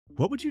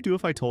What would you do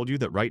if I told you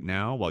that right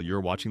now, while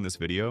you're watching this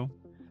video,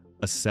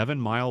 a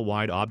 7-mile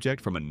wide object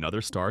from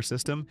another star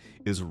system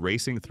is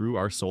racing through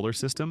our solar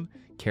system,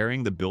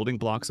 carrying the building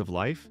blocks of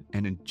life,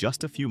 and in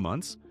just a few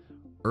months,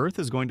 Earth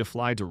is going to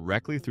fly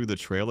directly through the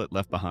trail it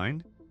left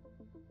behind?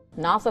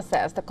 NASA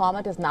says the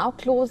comet is now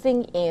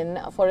closing in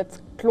for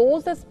its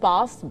closest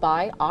pass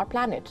by our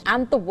planet.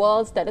 And the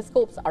world's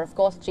telescopes are, of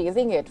course,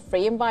 chasing it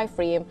frame by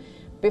frame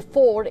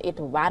before it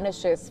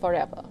vanishes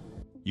forever.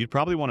 You'd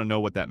probably want to know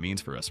what that means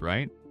for us,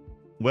 right?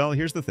 Well,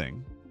 here's the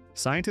thing.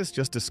 Scientists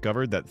just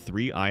discovered that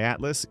 3I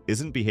Atlas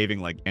isn't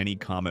behaving like any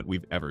comet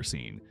we've ever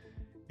seen.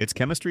 Its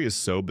chemistry is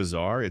so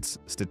bizarre, it's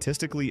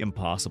statistically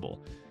impossible.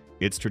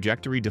 Its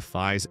trajectory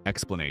defies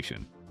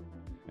explanation.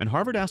 And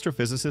Harvard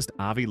astrophysicist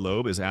Avi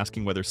Loeb is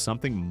asking whether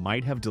something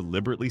might have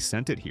deliberately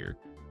sent it here.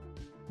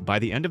 By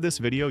the end of this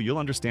video, you'll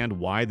understand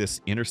why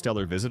this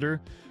interstellar visitor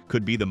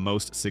could be the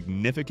most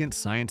significant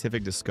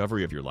scientific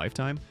discovery of your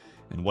lifetime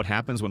and what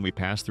happens when we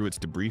pass through its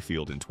debris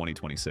field in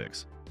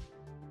 2026.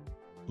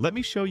 Let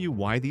me show you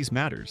why these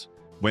matters.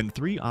 When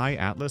 3I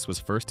Atlas was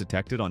first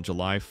detected on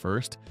July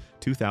 1st,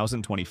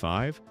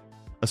 2025,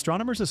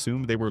 astronomers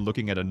assumed they were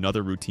looking at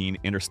another routine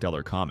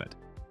interstellar comet.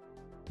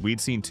 We'd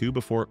seen two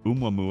before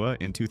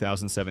Oumuamua in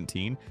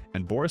 2017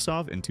 and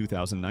Borisov in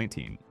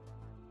 2019.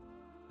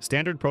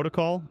 Standard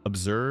protocol: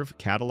 observe,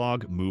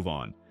 catalog, move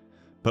on.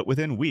 But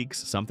within weeks,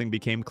 something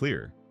became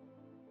clear.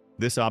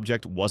 This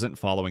object wasn't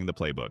following the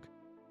playbook.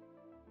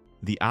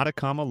 The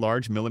Atacama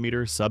Large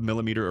Millimeter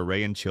Submillimeter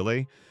Array in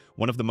Chile,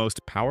 one of the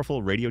most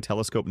powerful radio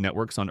telescope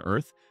networks on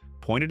Earth,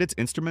 pointed its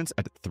instruments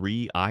at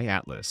 3I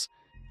Atlas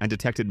and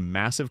detected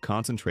massive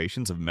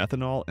concentrations of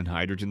methanol and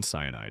hydrogen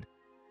cyanide.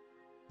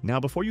 Now,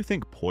 before you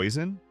think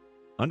poison,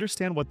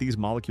 understand what these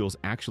molecules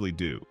actually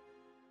do.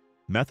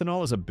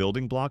 Methanol is a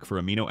building block for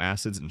amino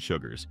acids and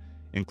sugars,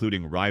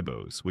 including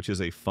ribose, which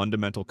is a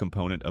fundamental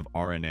component of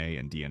RNA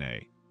and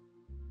DNA.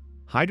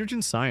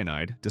 Hydrogen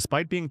cyanide,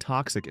 despite being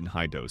toxic in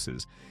high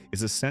doses,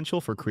 is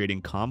essential for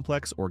creating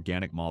complex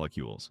organic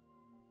molecules.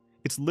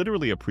 It's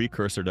literally a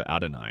precursor to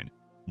adenine,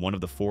 one of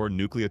the 4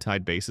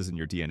 nucleotide bases in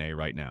your DNA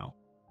right now.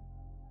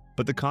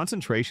 But the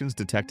concentrations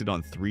detected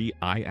on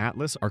 3I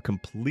Atlas are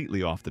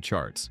completely off the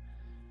charts.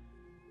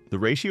 The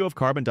ratio of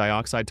carbon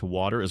dioxide to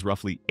water is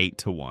roughly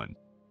 8:1.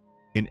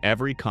 In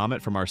every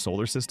comet from our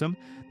solar system,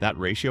 that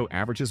ratio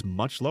averages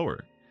much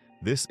lower.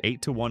 This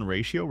 8:1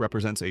 ratio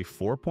represents a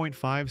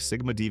 4.5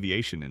 sigma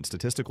deviation in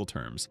statistical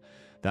terms.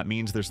 That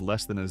means there's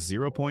less than a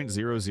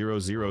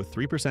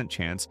 0.0003%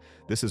 chance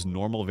this is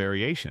normal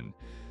variation.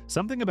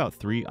 Something about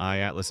 3I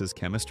Atlas's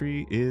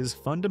chemistry is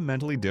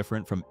fundamentally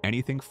different from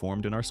anything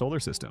formed in our solar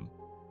system.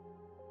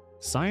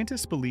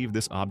 Scientists believe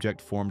this object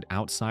formed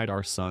outside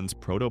our sun's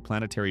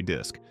protoplanetary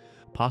disk,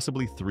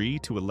 possibly 3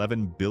 to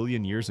 11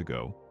 billion years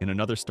ago, in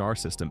another star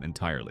system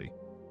entirely.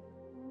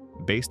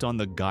 Based on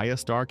the Gaia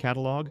star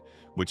catalog,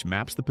 which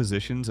maps the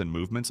positions and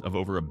movements of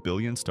over 1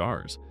 billion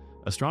stars,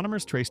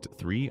 astronomers traced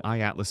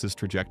 3I Atlas's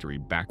trajectory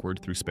backward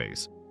through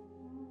space.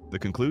 The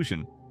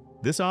conclusion: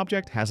 this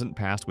object hasn't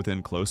passed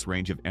within close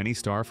range of any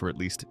star for at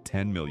least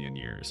 10 million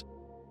years.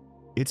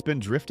 It's been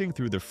drifting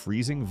through the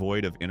freezing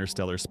void of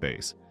interstellar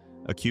space,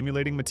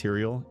 accumulating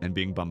material and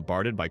being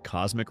bombarded by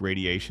cosmic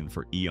radiation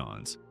for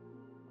eons.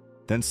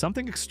 Then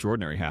something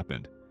extraordinary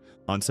happened.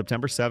 On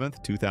September 7,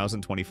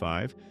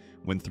 2025,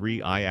 when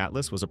 3I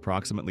Atlas was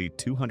approximately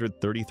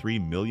 233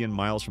 million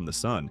miles from the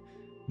Sun,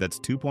 that's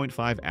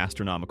 2.5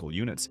 astronomical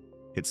units,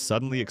 it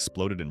suddenly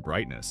exploded in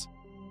brightness.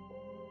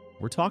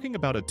 We're talking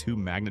about a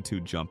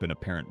 2-magnitude jump in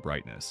apparent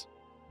brightness.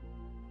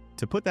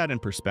 To put that in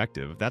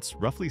perspective, that's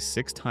roughly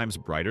 6 times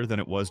brighter than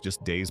it was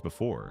just days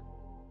before.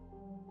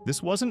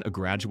 This wasn't a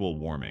gradual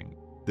warming,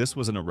 this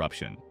was an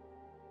eruption.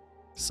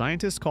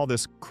 Scientists call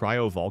this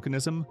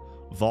cryovolcanism,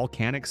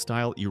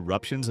 volcanic-style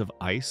eruptions of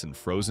ice and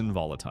frozen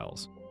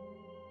volatiles.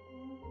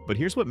 But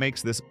here's what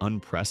makes this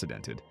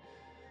unprecedented.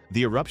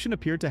 The eruption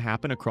appeared to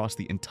happen across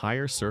the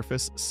entire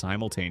surface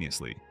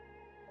simultaneously.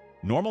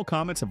 Normal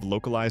comets have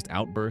localized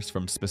outbursts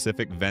from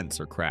specific vents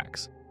or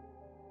cracks.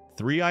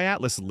 3I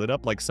Atlas lit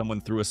up like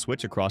someone threw a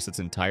switch across its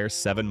entire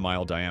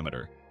 7-mile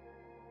diameter.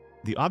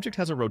 The object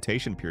has a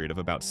rotation period of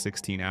about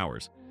 16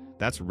 hours.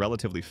 That's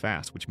relatively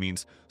fast, which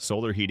means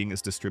solar heating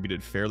is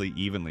distributed fairly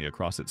evenly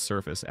across its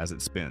surface as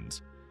it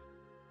spins.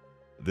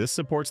 This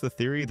supports the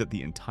theory that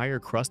the entire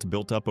crust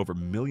built up over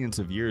millions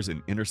of years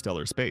in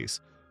interstellar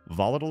space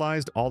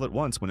volatilized all at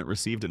once when it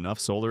received enough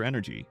solar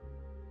energy.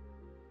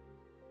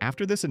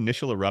 After this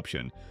initial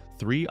eruption,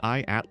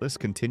 3I Atlas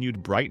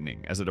continued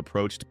brightening as it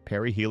approached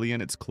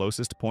perihelion, its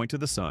closest point to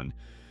the Sun,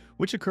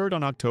 which occurred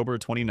on October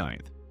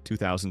 29,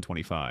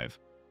 2025.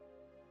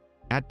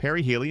 At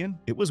perihelion,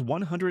 it was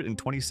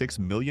 126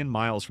 million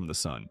miles from the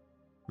Sun,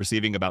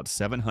 receiving about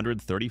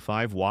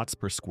 735 watts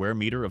per square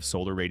meter of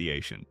solar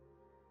radiation.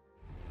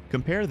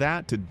 Compare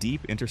that to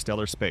deep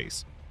interstellar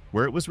space,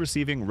 where it was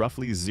receiving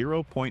roughly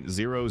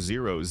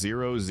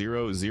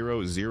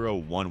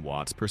 0.0000001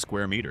 watts per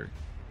square meter.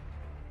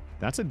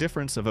 That's a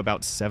difference of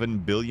about 7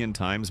 billion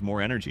times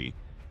more energy,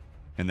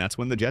 and that's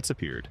when the jets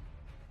appeared.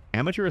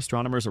 Amateur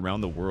astronomers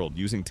around the world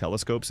using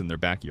telescopes in their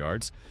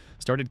backyards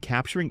started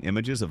capturing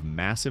images of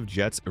massive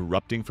jets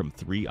erupting from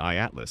 3I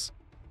Atlas.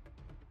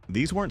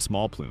 These weren't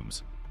small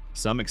plumes.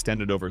 Some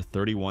extended over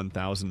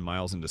 31,000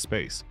 miles into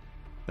space.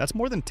 That's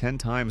more than 10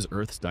 times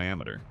Earth's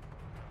diameter.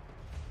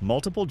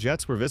 Multiple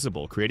jets were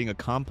visible, creating a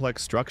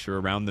complex structure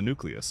around the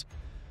nucleus.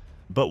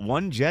 But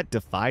one jet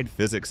defied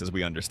physics as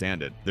we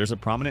understand it. There's a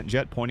prominent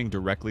jet pointing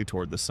directly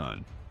toward the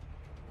sun.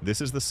 This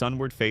is the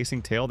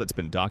sunward-facing tail that's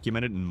been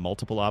documented in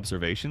multiple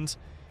observations,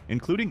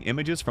 including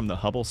images from the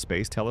Hubble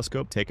Space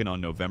Telescope taken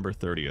on November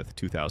 30th,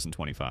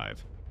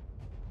 2025.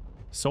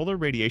 Solar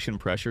radiation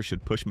pressure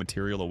should push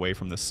material away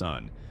from the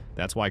sun.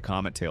 That's why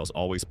comet tails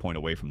always point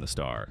away from the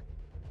star.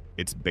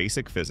 It's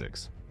basic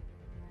physics.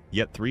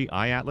 Yet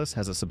 3I Atlas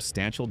has a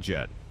substantial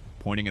jet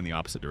pointing in the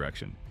opposite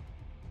direction.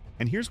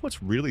 And here's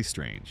what's really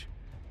strange.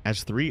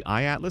 As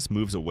 3I Atlas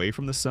moves away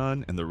from the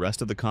sun and the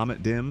rest of the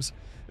comet dims,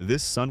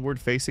 this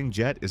sunward-facing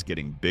jet is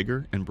getting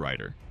bigger and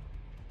brighter.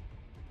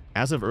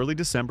 As of early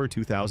December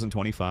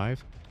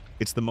 2025,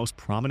 it's the most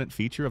prominent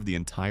feature of the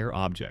entire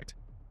object.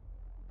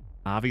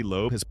 Avi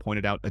Loeb has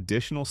pointed out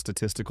additional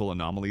statistical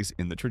anomalies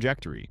in the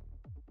trajectory.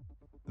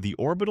 The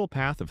orbital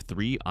path of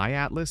 3I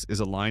Atlas is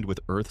aligned with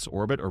Earth's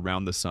orbit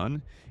around the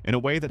sun in a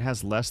way that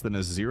has less than a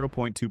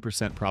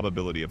 0.2%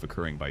 probability of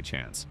occurring by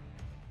chance.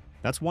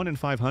 That's 1 in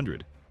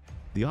 500.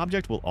 The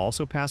object will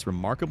also pass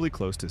remarkably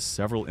close to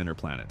several inner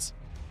planets.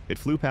 It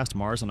flew past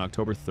Mars on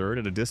October 3rd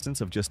at a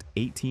distance of just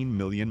 18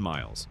 million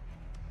miles.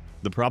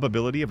 The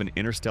probability of an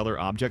interstellar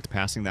object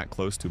passing that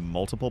close to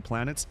multiple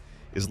planets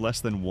is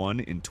less than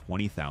 1 in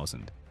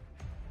 20,000.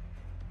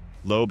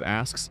 Loeb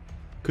asks,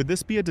 could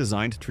this be a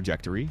designed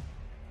trajectory?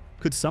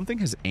 Could something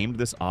has aimed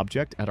this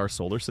object at our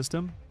solar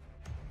system?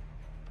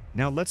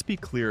 Now let's be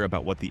clear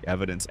about what the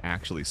evidence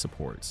actually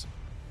supports.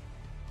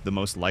 The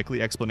most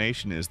likely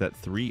explanation is that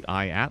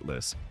 3I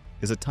Atlas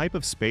is a type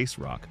of space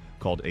rock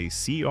called a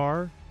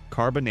CR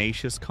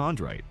carbonaceous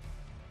chondrite.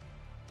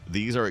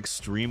 These are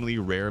extremely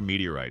rare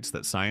meteorites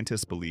that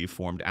scientists believe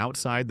formed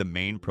outside the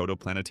main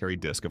protoplanetary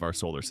disk of our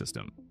solar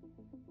system.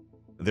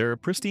 They're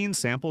pristine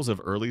samples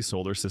of early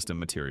solar system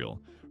material,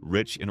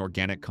 rich in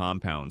organic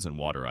compounds and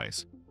water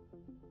ice.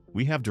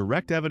 We have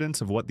direct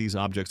evidence of what these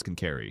objects can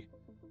carry.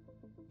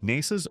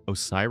 NASA's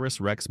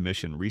OSIRIS-REx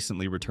mission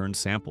recently returned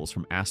samples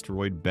from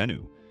asteroid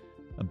Bennu,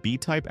 a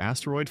B-type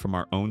asteroid from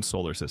our own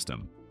solar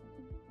system.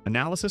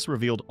 Analysis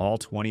revealed all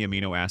 20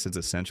 amino acids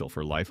essential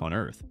for life on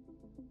Earth.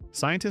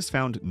 Scientists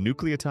found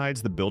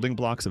nucleotides, the building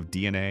blocks of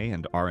DNA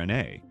and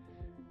RNA.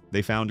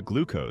 They found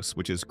glucose,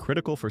 which is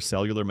critical for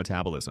cellular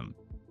metabolism.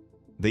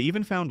 They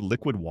even found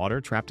liquid water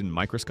trapped in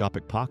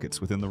microscopic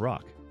pockets within the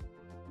rock.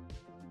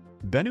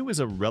 Bennu is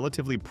a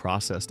relatively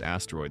processed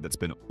asteroid that's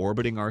been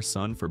orbiting our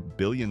sun for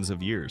billions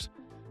of years,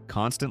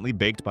 constantly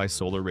baked by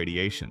solar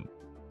radiation.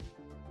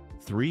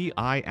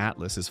 3I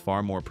Atlas is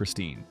far more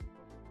pristine.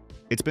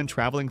 It's been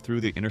traveling through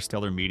the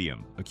interstellar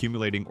medium,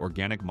 accumulating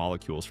organic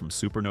molecules from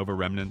supernova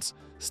remnants,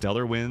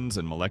 stellar winds,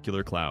 and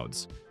molecular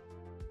clouds.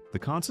 The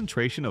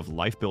concentration of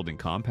life-building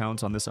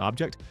compounds on this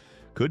object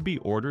could be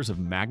orders of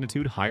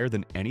magnitude higher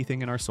than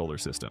anything in our solar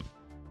system.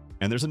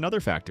 And there's another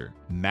factor,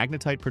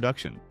 magnetite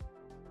production.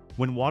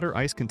 When water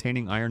ice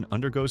containing iron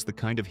undergoes the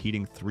kind of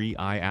heating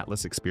 3I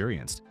Atlas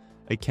experienced,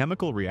 a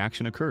chemical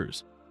reaction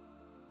occurs.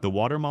 The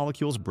water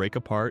molecules break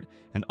apart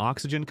and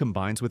oxygen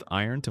combines with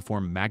iron to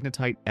form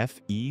magnetite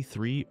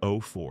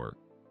Fe3O4.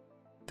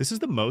 This is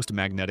the most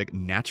magnetic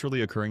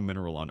naturally occurring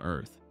mineral on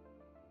Earth.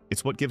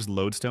 It's what gives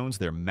lodestones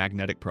their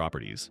magnetic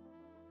properties.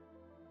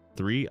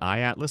 3I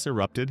Atlas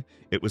erupted,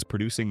 it was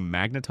producing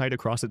magnetite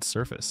across its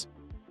surface.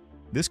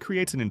 This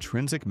creates an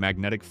intrinsic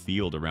magnetic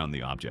field around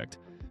the object,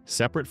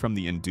 separate from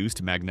the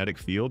induced magnetic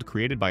field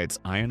created by its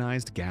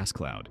ionized gas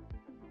cloud.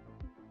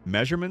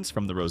 Measurements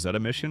from the Rosetta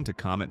mission to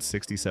Comet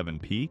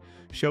 67P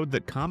showed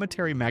that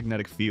cometary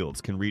magnetic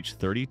fields can reach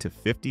 30 to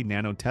 50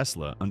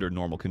 nanotesla under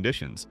normal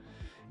conditions,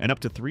 and up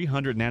to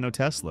 300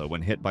 nanotesla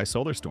when hit by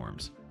solar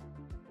storms.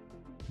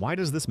 Why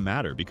does this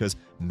matter? Because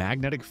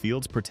magnetic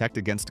fields protect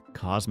against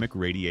cosmic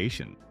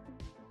radiation.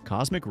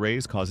 Cosmic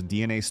rays cause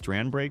DNA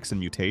strand breaks and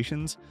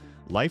mutations.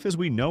 Life as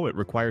we know it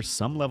requires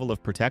some level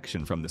of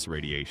protection from this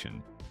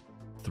radiation.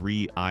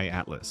 3I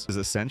Atlas is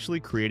essentially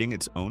creating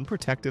its own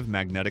protective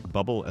magnetic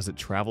bubble as it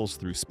travels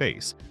through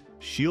space,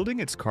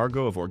 shielding its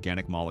cargo of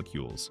organic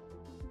molecules.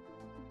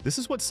 This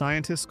is what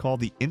scientists call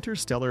the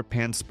interstellar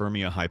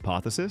panspermia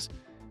hypothesis,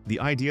 the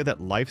idea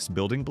that life's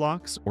building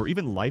blocks, or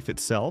even life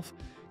itself,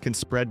 can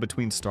spread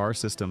between star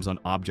systems on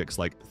objects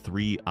like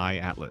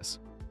 3I Atlas.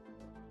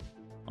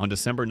 On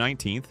December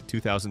 19,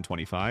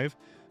 2025,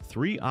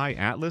 3I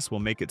Atlas will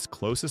make its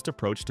closest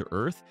approach to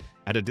Earth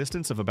at a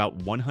distance of about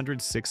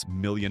 106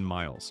 million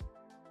miles.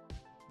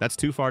 That's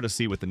too far to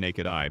see with the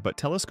naked eye, but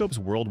telescopes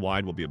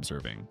worldwide will be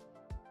observing.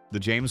 The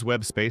James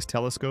Webb Space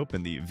Telescope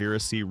and the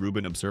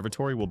Rubin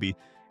Observatory will be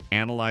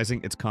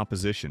analyzing its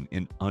composition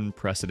in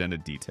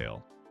unprecedented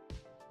detail.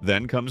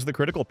 Then comes the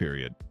critical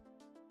period.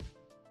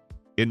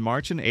 In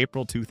March and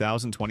April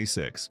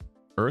 2026,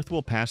 Earth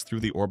will pass through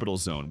the orbital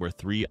zone where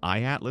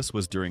 3I Atlas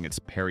was during its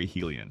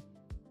perihelion.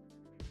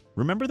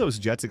 Remember those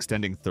jets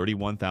extending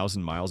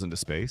 31,000 miles into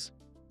space?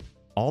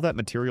 All that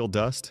material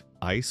dust,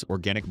 ice,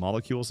 organic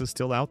molecules is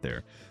still out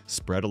there,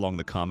 spread along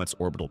the comet's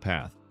orbital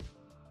path.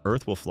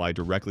 Earth will fly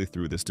directly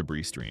through this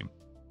debris stream.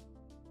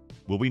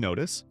 Will we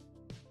notice?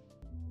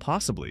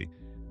 Possibly.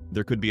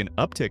 There could be an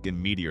uptick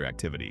in meteor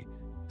activity.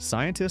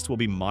 Scientists will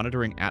be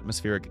monitoring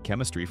atmospheric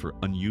chemistry for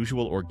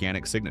unusual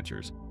organic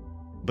signatures.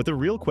 But the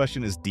real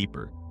question is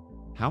deeper.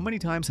 How many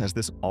times has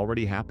this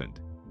already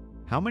happened?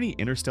 How many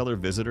interstellar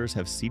visitors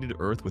have seeded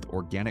Earth with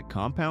organic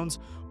compounds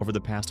over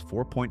the past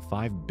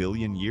 4.5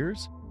 billion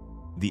years?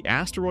 The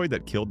asteroid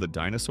that killed the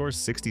dinosaurs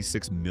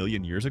 66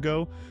 million years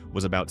ago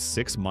was about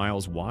 6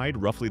 miles wide,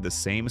 roughly the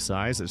same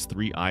size as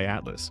 3I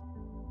Atlas.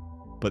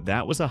 But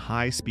that was a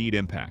high-speed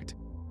impact.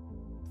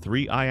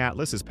 3I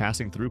Atlas is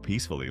passing through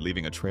peacefully,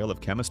 leaving a trail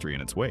of chemistry in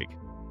its wake.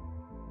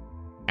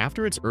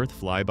 After its Earth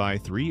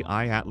flyby,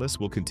 3I Atlas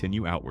will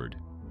continue outward.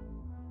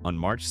 On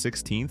March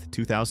 16,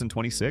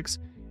 2026,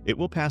 it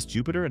will pass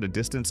Jupiter at a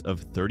distance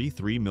of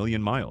 33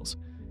 million miles.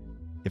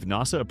 If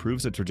NASA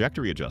approves a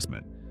trajectory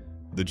adjustment,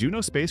 the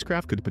Juno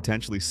spacecraft could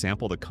potentially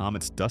sample the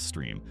comet's dust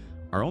stream,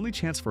 our only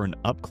chance for an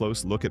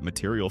up-close look at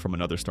material from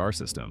another star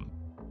system.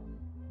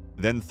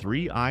 Then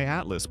 3I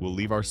Atlas will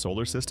leave our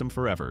solar system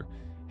forever,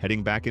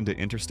 heading back into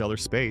interstellar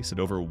space at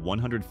over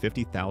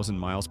 150,000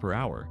 miles per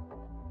hour.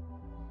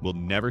 We'll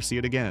never see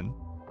it again,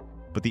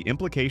 but the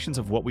implications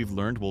of what we've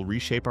learned will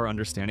reshape our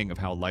understanding of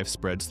how life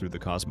spreads through the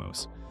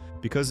cosmos.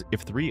 Because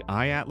if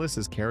 3I Atlas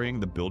is carrying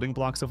the building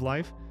blocks of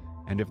life,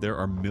 and if there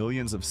are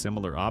millions of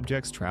similar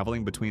objects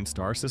traveling between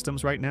star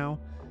systems right now,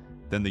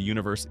 then the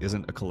universe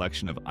isn't a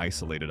collection of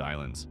isolated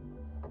islands.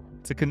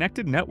 It's a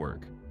connected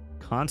network,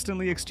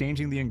 constantly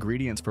exchanging the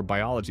ingredients for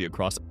biology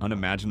across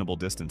unimaginable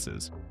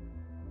distances.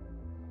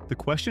 The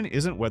question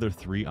isn't whether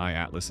 3I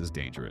Atlas is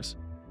dangerous.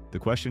 The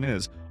question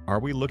is, are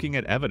we looking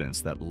at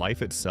evidence that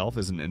life itself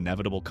is an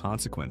inevitable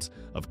consequence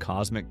of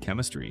cosmic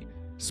chemistry,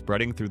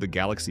 spreading through the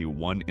galaxy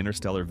one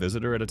interstellar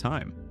visitor at a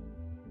time?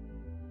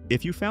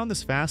 If you found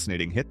this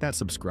fascinating, hit that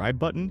subscribe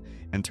button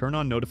and turn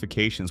on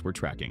notifications we're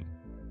tracking.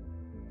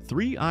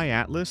 3I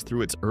Atlas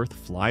threw its Earth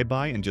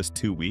flyby in just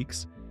 2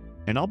 weeks,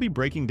 and I'll be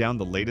breaking down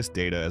the latest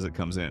data as it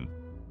comes in.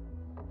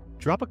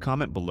 Drop a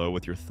comment below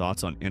with your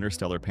thoughts on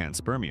interstellar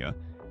panspermia,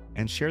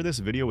 and share this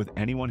video with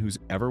anyone who's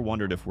ever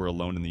wondered if we're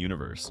alone in the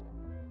universe.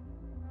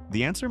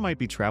 The answer might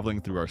be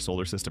traveling through our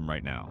solar system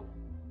right now.